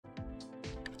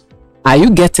Are you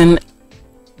getting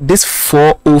this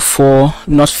 404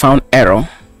 not found error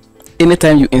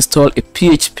anytime you install a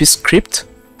PHP script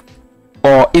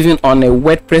or even on a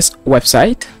WordPress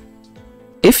website?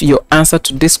 If your answer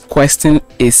to this question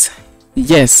is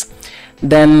yes,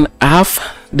 then I have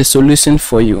the solution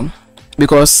for you,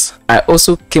 because I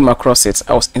also came across it.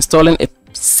 I was installing a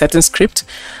certain script,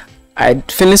 I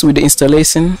finished with the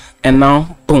installation, and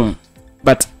now boom.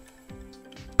 But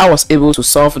I was able to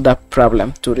solve that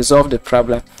problem, to resolve the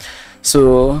problem.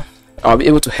 So I'll be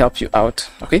able to help you out.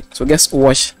 Okay, so just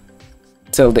watch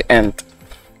till the end.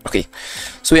 Okay,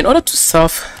 so in order to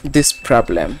solve this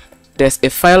problem, there's a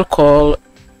file called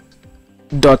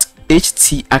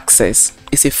 .htaccess.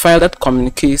 It's a file that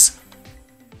communicates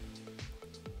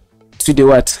to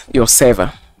the your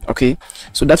server. Okay,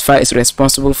 so that file is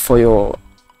responsible for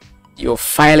your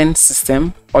filing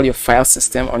system, all your file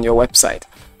system on your website.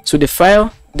 So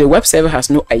the web server has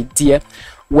no idea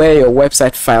where your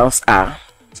website files are.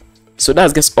 So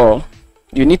that's just all.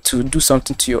 You need to do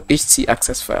something to your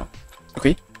htaccess file.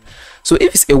 Okay, so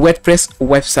if it's a WordPress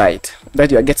website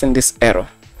that you are getting this error,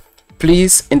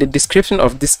 please, in the description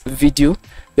of this video,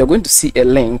 you're going to see a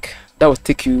link that will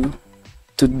take you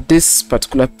to this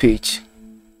particular page.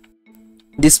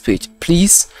 This page,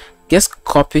 please just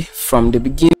copy from the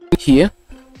beginning here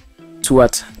to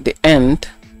at the end.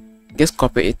 Just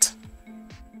copy it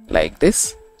like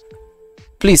this.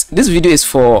 Please, this video is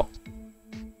for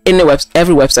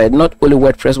every website, not only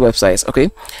WordPress websites. Okay,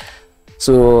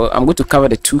 so I'm going to cover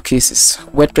the two cases: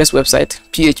 WordPress website,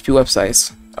 PHP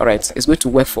websites. All right, it's going to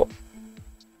work for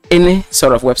any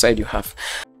sort of website you have.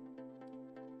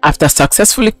 After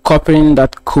successfully copying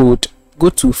that code, go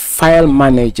to File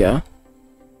Manager.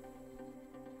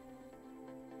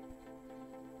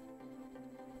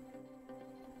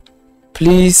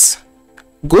 Please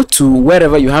go to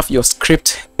wherever you have your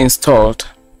script installed.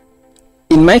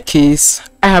 In my case,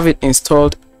 I have it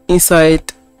installed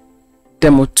inside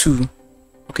demo 2.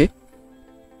 Okay,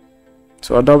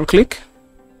 so I'll double click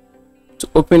to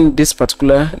open this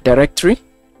particular directory.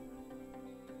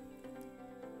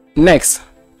 Next,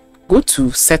 go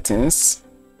to settings,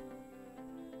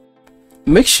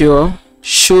 make sure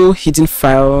show hidden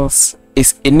files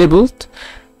is enabled,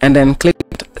 and then click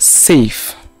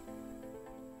save.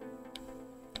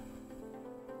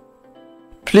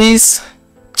 Please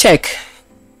check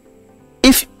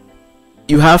if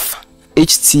you have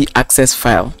htaccess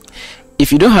file.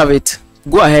 If you don't have it,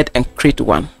 go ahead and create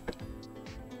one.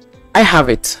 I have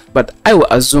it, but I will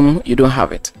assume you don't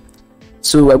have it.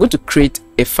 So we're going to create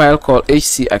a file called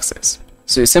htaccess.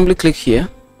 So you simply click here,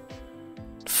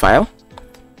 file,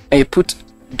 and you put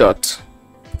dot,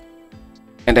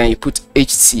 and then you put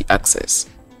htaccess.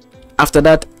 After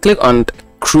that, click on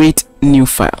create new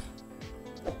file.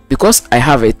 Because I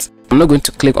have it, I'm not going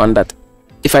to click on that.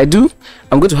 If I do,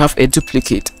 I'm going to have a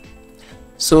duplicate.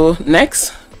 So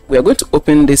next, we are going to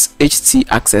open this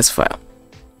htaccess file.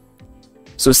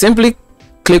 So simply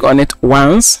click on it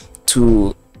once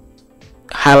to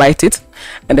highlight it,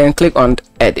 and then click on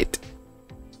edit.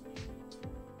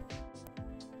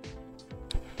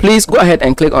 Please go ahead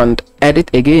and click on edit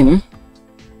again,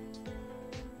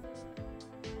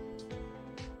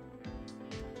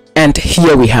 and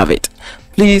here we have it.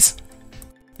 Please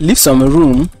leave some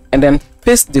room and then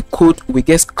paste the code we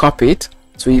just copied.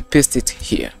 So you paste it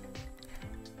here.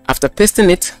 After pasting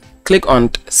it, click on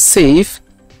save,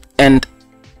 and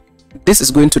this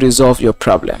is going to resolve your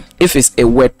problem if it's a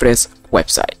WordPress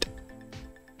website.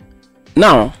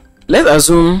 Now let's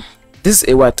assume this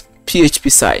is a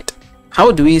PHP site.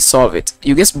 How do we solve it?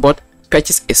 You just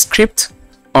purchase a script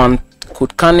on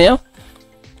CodeKernel,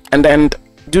 and then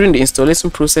during the installation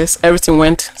process, everything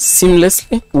went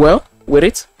seamlessly well with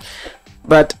it.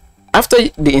 But after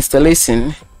the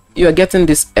installation, you are getting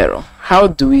this error. How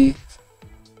do we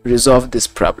resolve this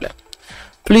problem?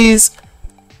 Please,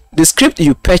 the script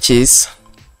you purchase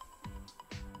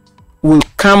will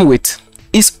come with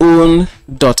its own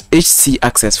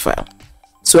 .htaccess file.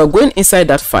 So I'm going inside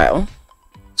that file.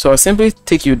 So I'll simply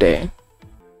take you there.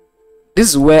 This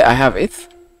is where I have it.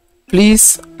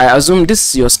 Please, I assume this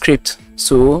is your script.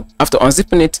 So after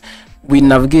unzipping it, we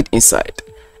navigate inside,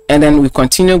 and then we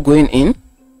continue going in,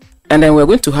 and then we're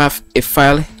going to have a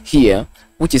file here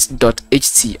which is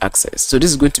 .htaccess. So this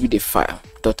is going to be the file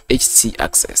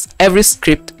 .htaccess. Every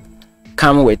script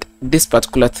comes with this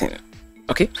particular thing.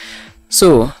 Okay,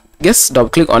 so just double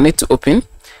click on it to open.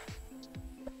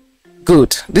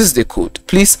 Good, this is the code.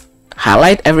 Please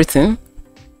highlight everything,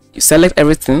 you select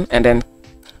everything, and then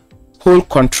hold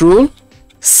Ctrl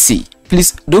C.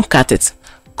 Please don't cut it,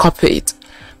 copy it.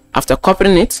 After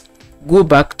copying it, go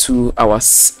back to our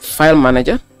file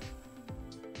manager,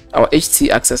 our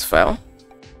htaccess file.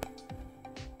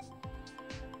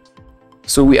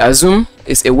 So we assume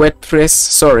it's a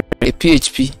a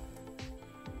PHP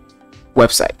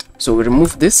website. So we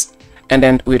remove this and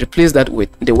then we replace that with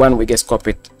the one we just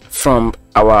copied from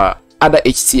our other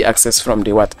htaccess from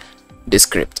the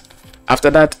script. After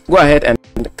that, go ahead and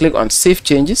click on Save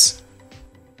Changes.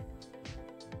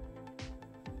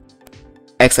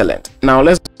 Excellent. Now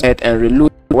let's go ahead and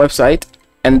reload the website,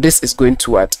 and this is going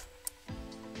to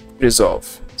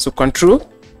resolve. So Control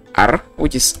R,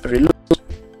 which is reload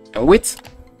and wait,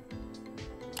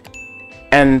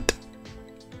 and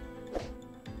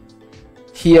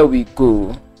here we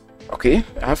go. Okay,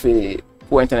 I have a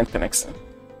poor internet connection.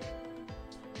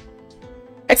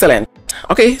 Excellent.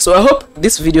 Okay, so I hope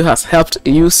this video has helped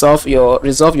you resolve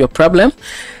your problem.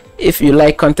 If you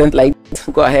like content like this,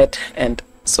 go ahead and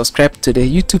subscribe to the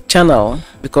YouTube channel,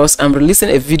 because I'm releasing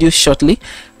a video shortly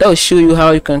that will show you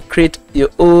how you can create your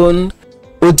own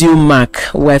Audiomack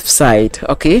website,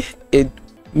 okay, a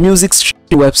music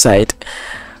streaming website.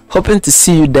 Hoping to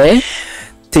see you there.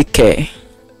 Take care.